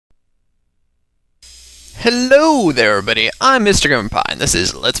Hello there, everybody. I'm Mr. Grimpa, and this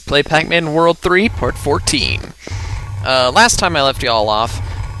is Let's Play Pacman World 3, Part 14. Last time I left y'all off,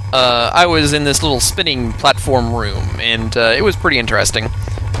 I was in this little spinning platform room, and it was pretty interesting.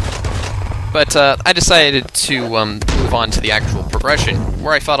 But I decided to move on to the actual progression,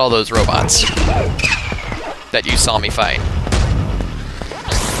 where I fought all those robots that you saw me fight.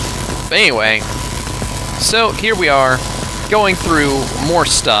 But anyway, so here we are, going through more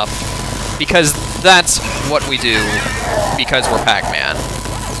stuff, because that's what we do, because we're Pacman.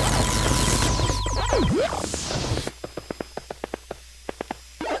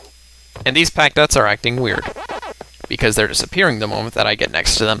 And these Pac-Duts are acting weird, because they're disappearing the moment that I get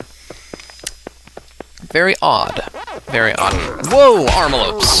next to them. Very odd. Very odd. Whoa,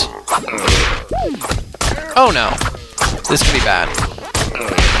 Armalopes! Oh no. This could be bad.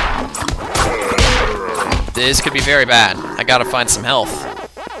 This could be very bad. I gotta find some health.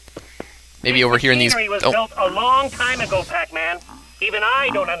 Maybe over here in these... was built a long time ago, Pacman. Even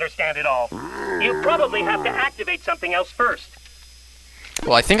I don't understand it all. You probably have to activate something else first.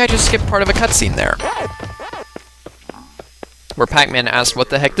 Well, I think I just skipped part of a cutscene there, where Pacman asked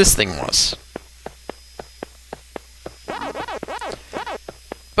what the heck this thing was.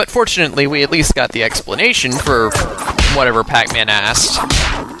 But fortunately, we at least got the explanation for whatever Pacman asked.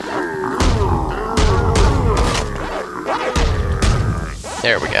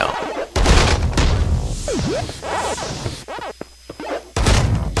 There we go.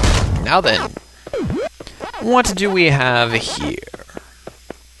 Now then, what do we have here?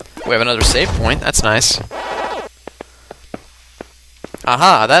 We have another save point, that's nice.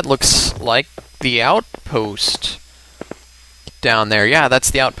 Aha, that looks like the outpost down there. Yeah, that's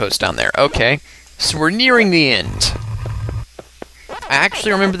the outpost down there. Okay, so we're nearing the end. I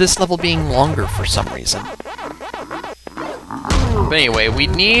actually remember this level being longer for some reason. But anyway, we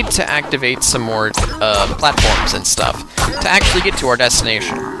need to activate some more platforms and stuff to actually get to our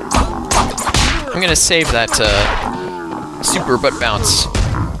destination. I'm gonna save that super butt bounce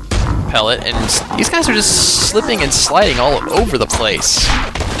pellet, and these guys are just slipping and sliding all over the place.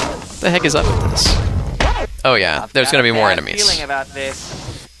 What the heck is up with this? Oh yeah, there's gonna be more enemies. Feeling about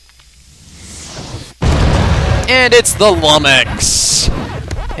this. And it's the Lummox!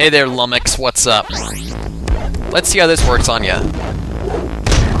 Hey there, Lummox, what's up? Let's see how this works on ya.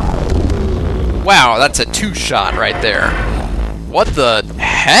 Wow, that's a two-shot right there. What the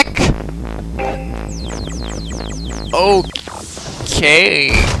heck? Okay.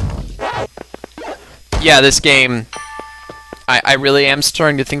 Yeah, this game... I really am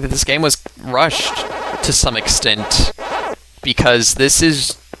starting to think that this game was rushed to some extent, because this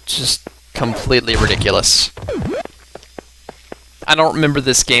is just completely ridiculous. I don't remember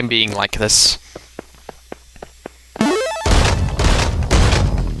this game being like this.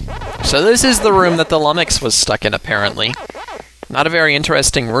 So this is the room that the Lummox was stuck in, apparently. Not a very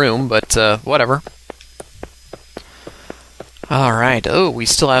interesting room, but whatever. Alright, oh, we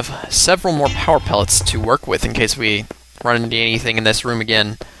still have several more power pellets to work with in case we run into anything in this room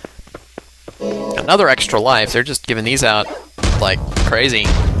again. Another extra life, they're just giving these out like crazy.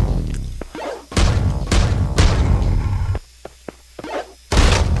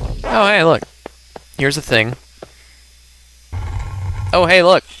 Oh, hey, look. Here's a thing. Oh, hey,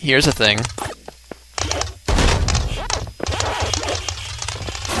 look. Here's a thing.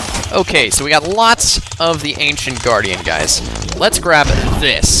 Okay, so we got lots of the Ancient Guardian, guys. Let's grab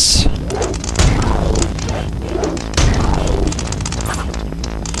this.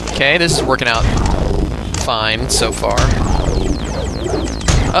 Okay, this is working out fine so far.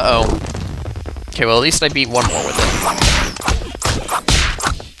 Uh-oh. Okay, well, at least I beat one more with it.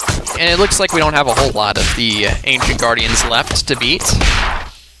 And it looks like we don't have a whole lot of the Ancient Guardians left to beat.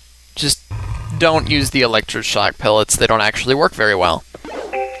 Just don't use the electroshock pellets. They don't actually work very well.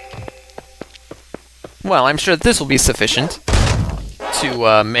 Well, I'm sure that this will be sufficient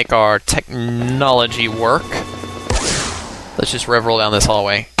to make our technology work. Let's just roll down this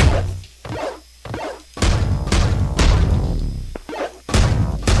hallway.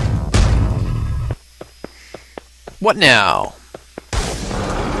 What now?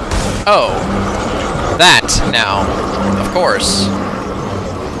 Oh, that now, of course.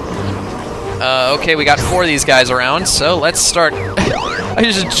 Okay, we got 4 of these guys around, so let's start... I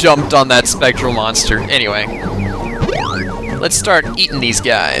just jumped on that spectral monster. Anyway, let's start eating these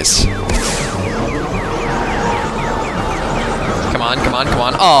guys. Come on, come on, come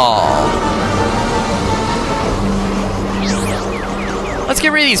on. Aww. Let's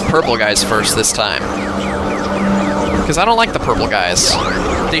get rid of these purple guys first this time, because I don't like the purple guys.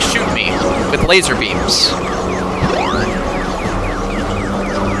 They shoot me with laser beams.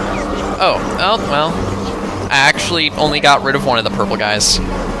 Oh, well, I actually only got rid of one of the purple guys.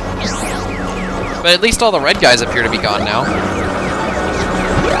 But at least all the red guys appear to be gone now.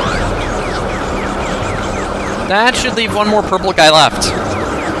 That should leave one more purple guy left.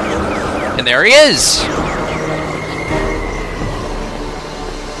 And there he is!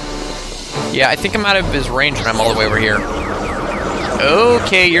 Yeah, I think I'm out of his range and I'm all the way over here.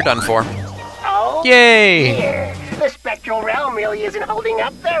 Okay, you're done for. Oh, Yay! dear. The spectral realm really isn't holding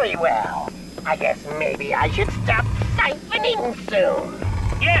up very well. I guess maybe I should stop siphoning soon.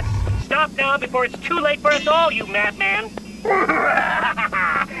 Yes, stop now before it's too late for us all, you madman.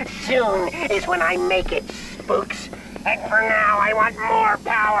 Soon is when I make it, spooks. And for now, I want more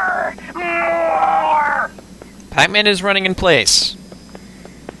power. More! Pacman is running in place.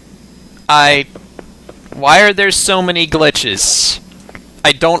 Why are there so many glitches?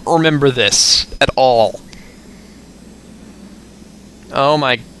 I don't remember this at all. Oh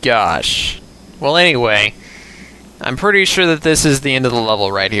my gosh. Well, anyway, I'm pretty sure that this is the end of the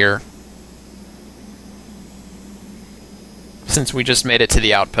level right here. Since we just made it to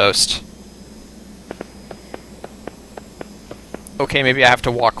the outpost. Okay, maybe I have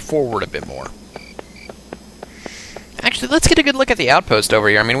to walk forward a bit more. Actually, let's get a good look at the outpost over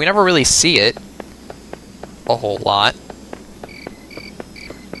here. I mean, we never really see it a whole lot.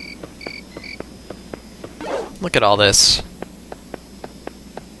 Look at all this.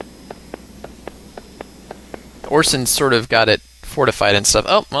 Orson sort of got it fortified and stuff.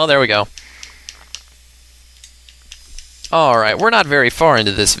 Oh, well, there we go. Alright, we're not very far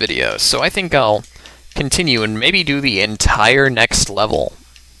into this video, so I think I'll continue and maybe do the entire next level.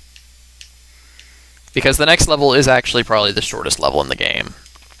 Because the next level is actually probably the shortest level in the game.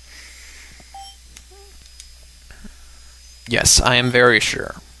 Yes, I am very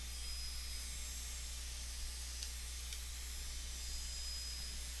sure.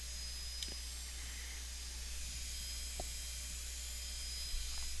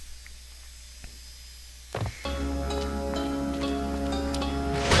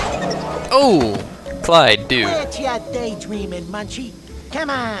 Oh! Clyde, dude. Quit your daydreaming, Munchie. Come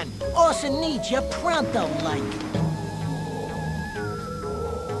on, Orson needs you pronto-like.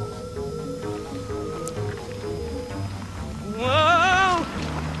 Whoa!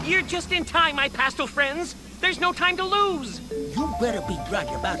 You're just in time, my pastel friends. There's no time to lose. You better be right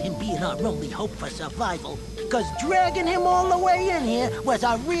about him being our only hope for survival, because dragging him all the way in here was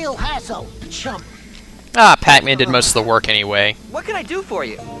a real hassle, chump. Ah, Pacman did most of the work anyway. What can I do for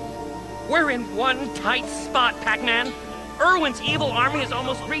you? We're in one tight spot, Pacman. Irwin's evil army has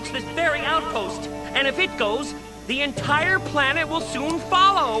almost reached this very outpost, and if it goes, the entire planet will soon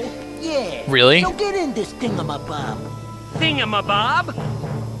follow. Yeah. Really? So get in this thingamabob. Thingamabob?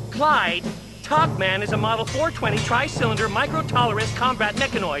 Clyde, Pacman is a Model 420 tri-cylinder micro-tolerance combat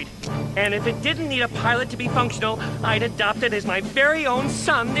mechanoid. And if it didn't need a pilot to be functional, I'd adopt it as my very own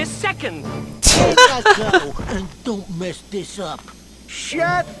son this second. There you go, and don't mess this up.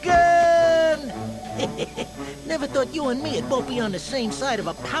 Shotgun! Never thought you and me would both be on the same side of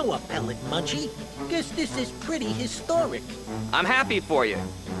a power pellet, Munchie. Guess this is pretty historic. I'm happy for you.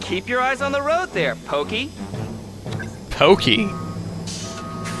 Keep your eyes on the road there, Pokey. Pokey?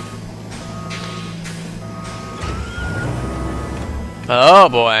 Oh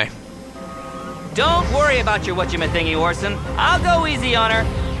boy. Don't worry about your whatchamathingy, Orson. I'll go easy on her.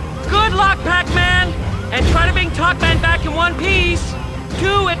 Good luck, Pacman! And try to bring Pacman back in one piece.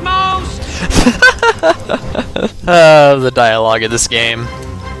 2 at most. The dialogue of this game.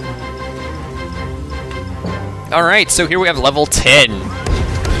 Alright, so here we have level 10.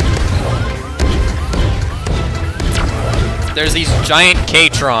 There's these giant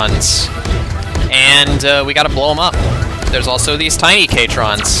K-trons. And we gotta blow them up. There's also these tiny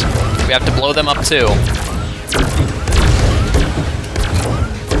K-trons. We have to blow them up too.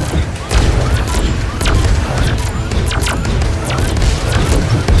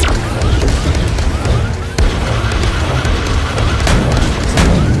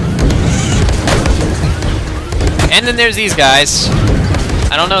 And then there's these guys.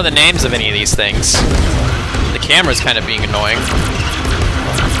 I don't know the names of any of these things. The camera's kind of being annoying.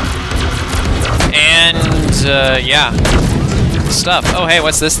 And, yeah. Stuff. Oh, hey,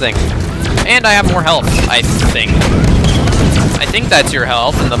 what's this thing? And I have more health, I think. I think that's your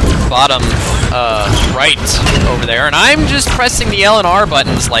health in the bottom, right over there. And I'm just pressing the L and R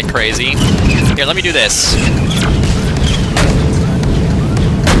buttons like crazy. Here, let me do this.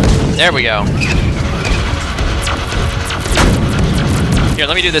 There we go. Here,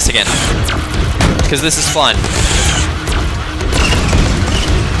 let me do this again. Because this is fun.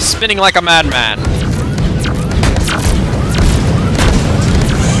 Spinning like a madman.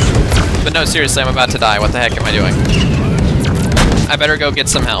 But no, seriously, I'm about to die. What the heck am I doing? I better go get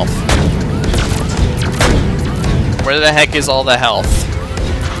some health. Where the heck is all the health?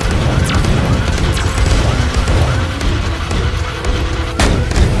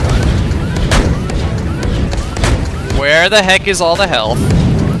 Where the heck is all the health?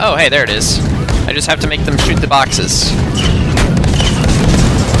 Oh, hey, there it is. I just have to make them shoot the boxes.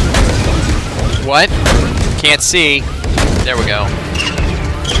 What? Can't see. There we go.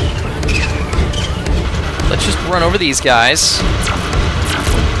 Let's just run over these guys.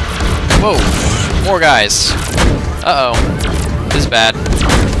 Whoa. More guys. Uh-oh. This is bad.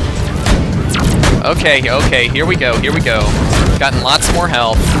 Okay, okay, here we go, here we go. Gotten lots more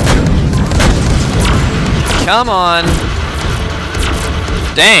health. Come on.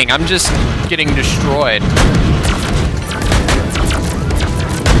 Dang, I'm just getting destroyed.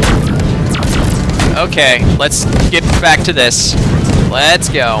 Okay, let's get back to this. Let's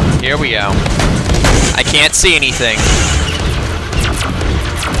go. Here we go. I can't see anything.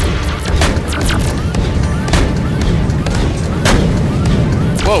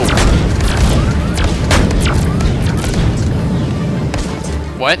 Whoa.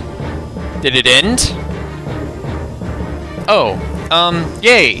 What? Did it end? Oh,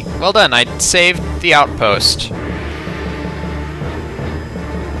 yay. Well done, I saved the outpost.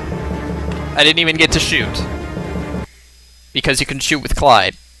 I didn't even get to shoot. Because you can shoot with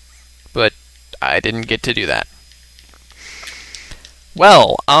Clyde. But I didn't get to do that.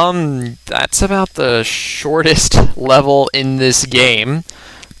 Well, that's about the shortest level in this game.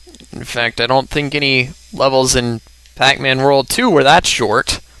 In fact, I don't think any levels in Pac-Man World 2 were that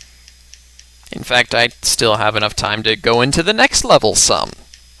short. In fact, I still have enough time to go into the next level some.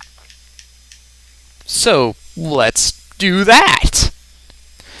 So, let's do that!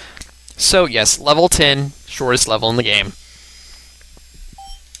 So, yes, level 10, shortest level in the game.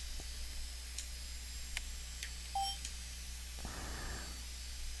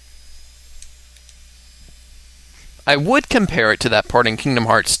 I would compare it to that part in Kingdom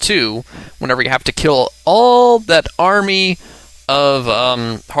Hearts 2, whenever you have to kill all that army of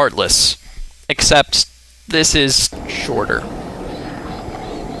Heartless. Except this is shorter.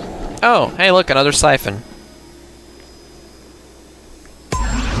 Oh, hey look, another siphon.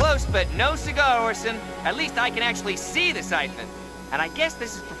 Close, but no cigar, Orson. At least I can actually see the siphon. And I guess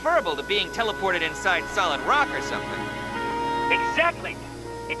this is preferable to being teleported inside solid rock or something. Exactly.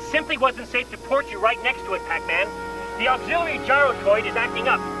 It simply wasn't safe to port you right next to it, Pac-Man. The auxiliary gyrotoid is acting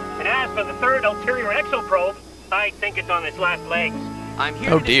up. And as for the third ulterior exoprobe, I think it's on its last legs. I'm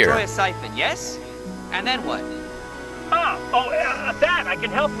here to destroy a siphon, yes? And then what? That I can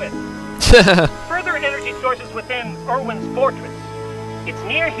help with. Further energy sources within Irwin's fortress. It's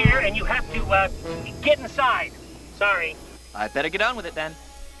near here, and you have to, get inside. Sorry. I'd better get on with it, then.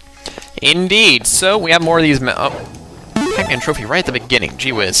 Indeed. So, we have more of these Pac-Man trophy right at the beginning.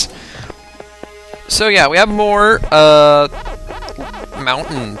 Gee whiz. So, yeah, we have more,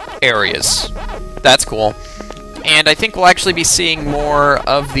 mountain areas. That's cool. And I think we'll actually be seeing more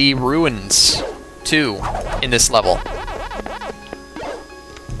of the ruins, too, in this level.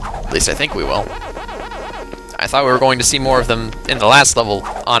 At least I think we will. I thought we were going to see more of them in the last level,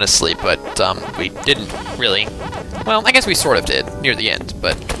 honestly, but we didn't really. Well, I guess we sort of did, near the end,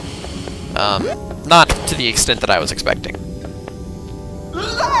 but not to the extent that I was expecting.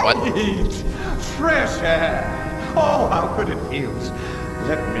 What? Fresh air! Oh, how good it feels!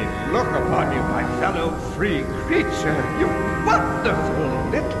 Let me look upon you, my fellow free creature, you wonderful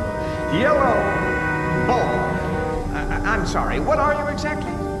little yellow... Oh, I'm sorry, what are you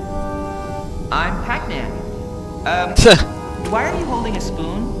exactly? I'm Pac-Man. Why are you holding a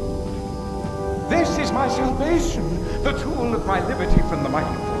spoon? This is my salvation, the tool of my liberty from the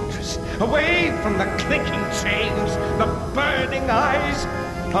mighty fortress. Away from the clinking chains, the burning eyes.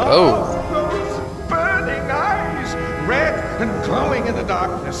 Oh. Those burning eyes, red and glowing in the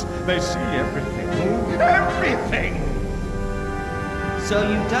darkness. They see everything, everything. So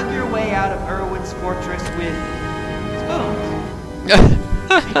you dug your way out of Irwin's fortress with spoons?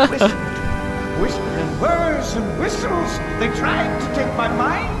 Whispering words and whistles. They tried to take my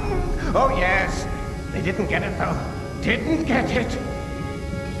mind. Oh, yes. They didn't get it, though. Didn't get it.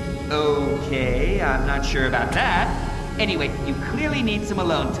 Okay, I'm not sure about that. Anyway, you clearly need some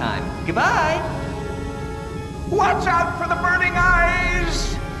alone time. Goodbye! Watch out for the burning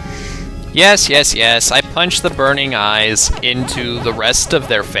eyes! Yes, yes, yes. I punched the burning eyes into the rest of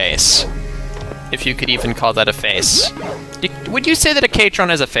their face. If you could even call that a face. Would you say that a K-Tron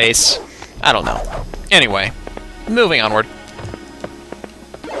has a face? I don't know. Anyway, moving onward.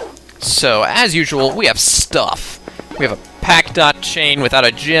 So, as usual, we have stuff. We have a Pac-Dot chain without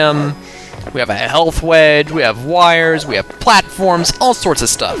a gem. We have a health wedge, we have wires, we have platforms, all sorts of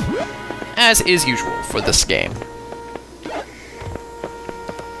stuff. As is usual for this game.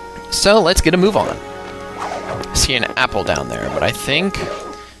 So let's get a move on. I see an apple down there, but I think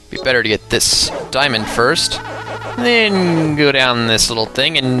it'd be better to get this diamond first. Then go down this little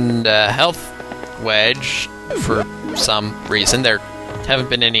thing and health wedge for some reason. There haven't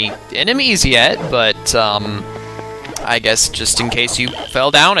been any enemies yet, but I guess just in case you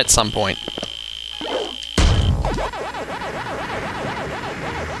fell down at some point.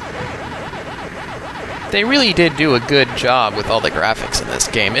 They really did do a good job with all the graphics in this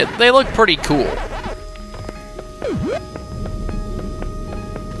game. They look pretty cool.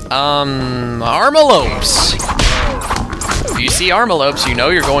 Armalopes! If you see Armalopes, you know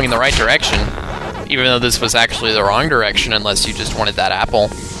you're going in the right direction. Even though this was actually the wrong direction, unless you just wanted that apple.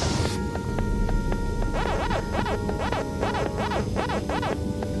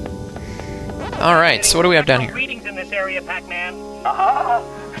 Alright, so what do we have down here? Readings in this area, Pacman. Ah,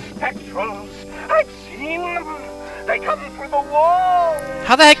 spectrals. I've seen them. They come through the wall.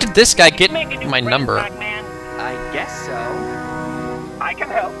 How the heck did this guy get Make a new my friend, number? Pacman. I guess so. I can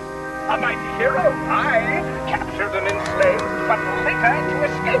help. A mighty hero. I captured and enslaved, but later to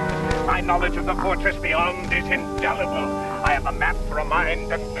escape. My knowledge of the fortress beyond is indelible. I have a map for a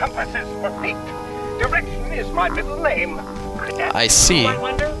mind and compasses for feet. Direction is my middle name. I see. I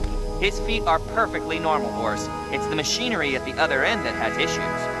wonder. His feet are perfectly normal, horse. It's the machinery at the other end that has issues.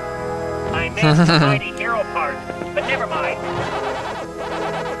 I missed the mighty hero part, but never mind.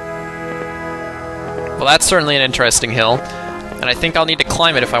 Well, that's certainly an interesting hill. And I think I'll need to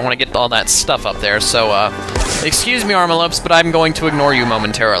climb it if I want to get all that stuff up there, so, excuse me, Armalopes, but I'm going to ignore you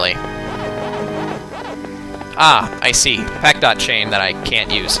momentarily. Ah, I see. Pack.chain that I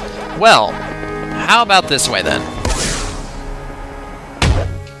can't use. Well, how about this way, then?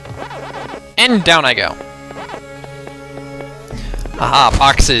 And down I go. Aha,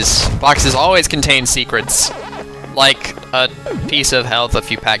 boxes. Boxes always contain secrets. Like a piece of health, a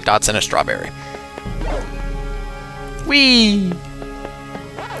few pack dots, and a strawberry. Whee!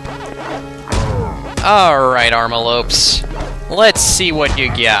 Alright, Armalopes. Let's see what you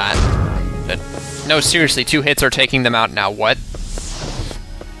got. No, seriously, 2 hits are taking them out now. What?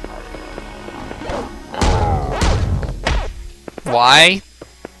 Why?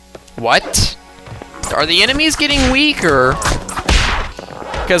 What? Are the enemies getting weaker?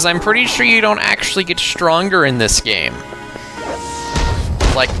 Because I'm pretty sure you don't actually get stronger in this game.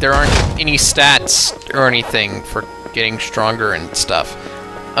 Like, there aren't any stats or anything for getting stronger and stuff.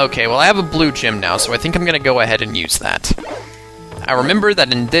 Okay, well I have a blue gem now, so I think I'm gonna go ahead and use that. I remember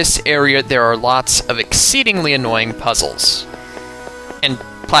that in this area there are lots of exceedingly annoying puzzles. And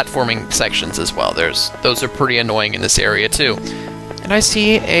platforming sections as well. Those are pretty annoying in this area too. And I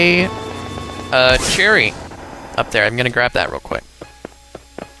see a cherry up there. I'm gonna grab that real quick.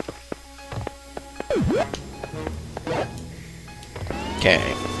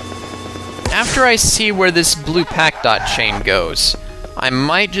 Okay. After I see where this blue pack dot chain goes, I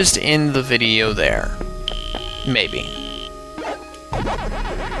might just end the video there. Maybe.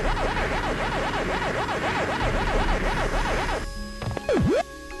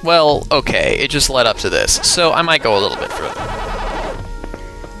 Well, okay, it just led up to this, so I might go a little bit further.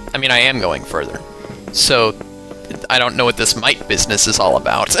 I mean, I am going further. So, I don't know what this might business is all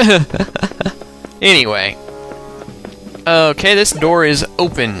about. Anyway. Okay, this door is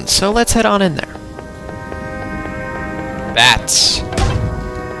open, so let's head on in there. Bats.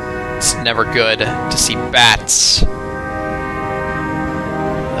 It's never good to see bats.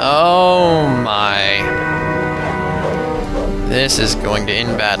 Oh my. This is going to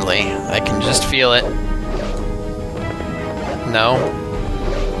end badly. I can just feel it. No.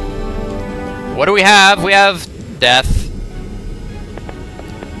 What do we have? We have death.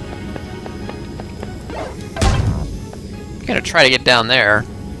 I'm gonna try to get down there,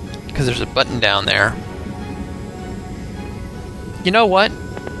 because there's a button down there. You know what?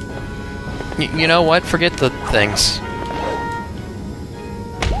 You know what? Forget the things.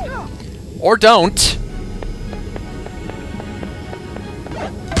 Or don't.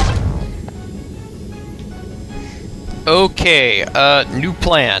 Okay, new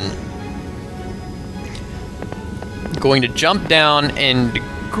plan. Going to jump down and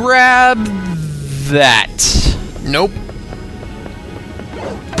grab that. Nope.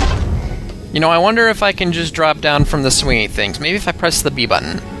 You know, I wonder if I can just drop down from the swingy things. Maybe if I press the B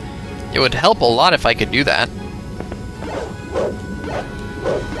button. It would help a lot if I could do that.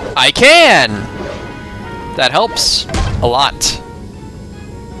 I can! That helps a lot.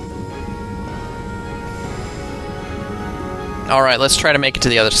 Alright, let's try to make it to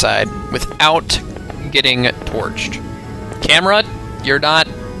the other side without getting torched. Camera, you're not...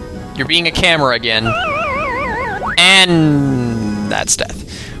 You're being a camera again. And that's death.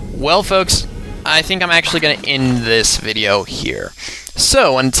 Well, folks, I think I'm actually going to end this video here.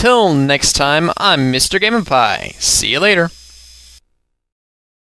 So, until next time, I'm Mr. Game & Pie. See you later.